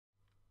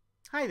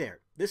Hi there,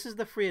 this is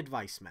the Free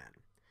Advice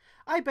Man.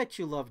 I bet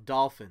you love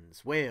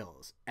dolphins,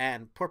 whales,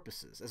 and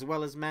porpoises, as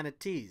well as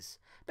manatees,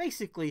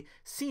 basically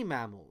sea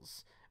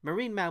mammals,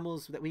 marine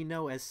mammals that we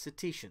know as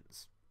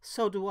cetaceans.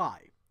 So do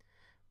I.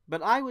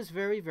 But I was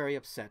very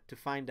upset to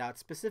find out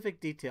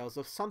specific details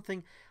of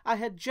something I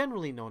had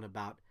generally known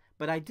about,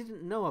 but I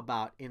didn't know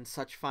about in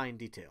such fine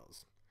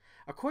details.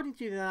 According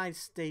to the United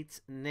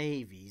States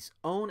Navy's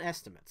own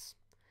estimates,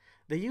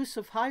 the use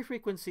of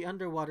high-frequency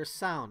underwater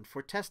sound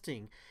for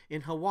testing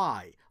in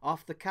Hawaii,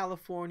 off the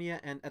California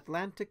and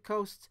Atlantic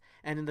coasts,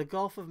 and in the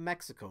Gulf of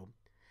Mexico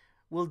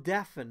will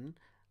deafen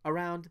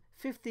around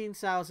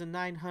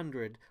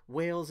 15,900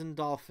 whales and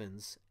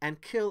dolphins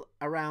and kill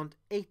around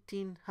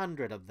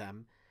 1,800 of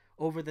them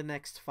over the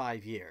next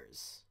 5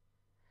 years.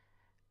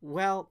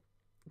 Well,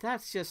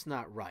 that's just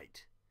not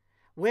right.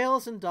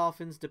 Whales and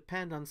dolphins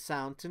depend on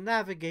sound to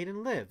navigate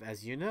and live,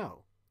 as you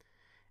know.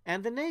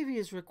 And the Navy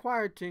is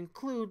required to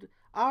include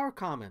our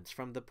comments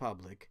from the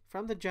public,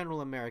 from the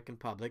general American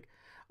public,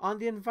 on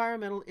the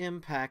environmental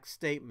impact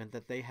statement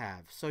that they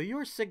have. So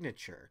your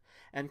signature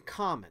and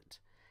comment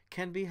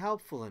can be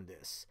helpful in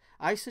this.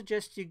 I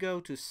suggest you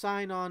go to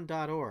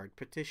signon.org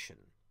petition.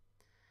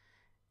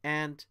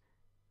 And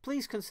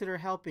please consider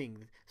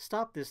helping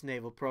stop this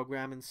naval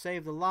program and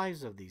save the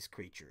lives of these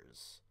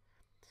creatures.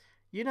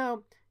 You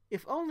know,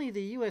 if only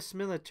the U.S.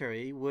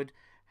 military would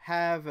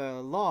have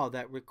a law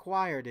that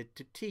required it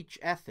to teach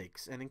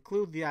ethics and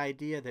include the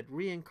idea that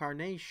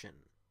reincarnation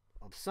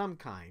of some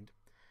kind,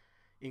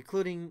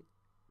 including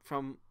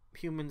from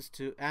humans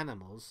to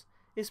animals,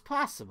 is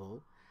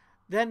possible,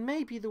 then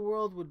maybe the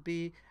world would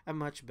be a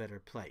much better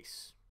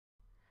place.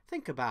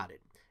 Think about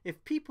it.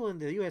 If people in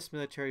the U.S.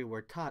 military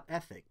were taught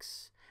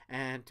ethics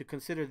and to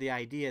consider the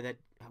idea that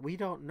we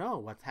don't know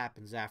what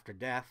happens after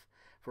death,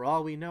 for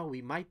all we know,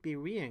 we might be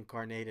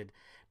reincarnated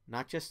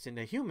not just in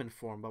a human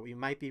form, but we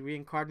might be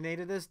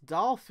reincarnated as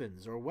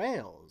dolphins or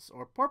whales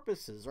or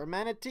porpoises or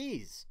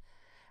manatees.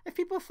 If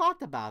people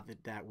thought about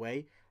it that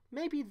way,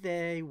 maybe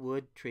they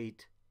would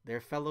treat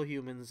their fellow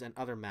humans and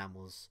other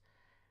mammals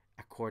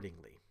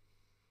accordingly.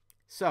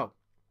 So,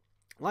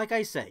 like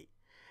I say,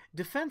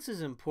 defense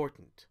is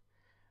important,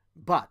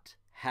 but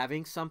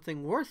having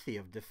something worthy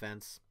of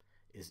defense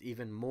is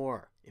even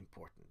more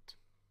important.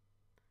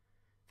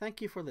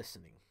 Thank you for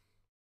listening.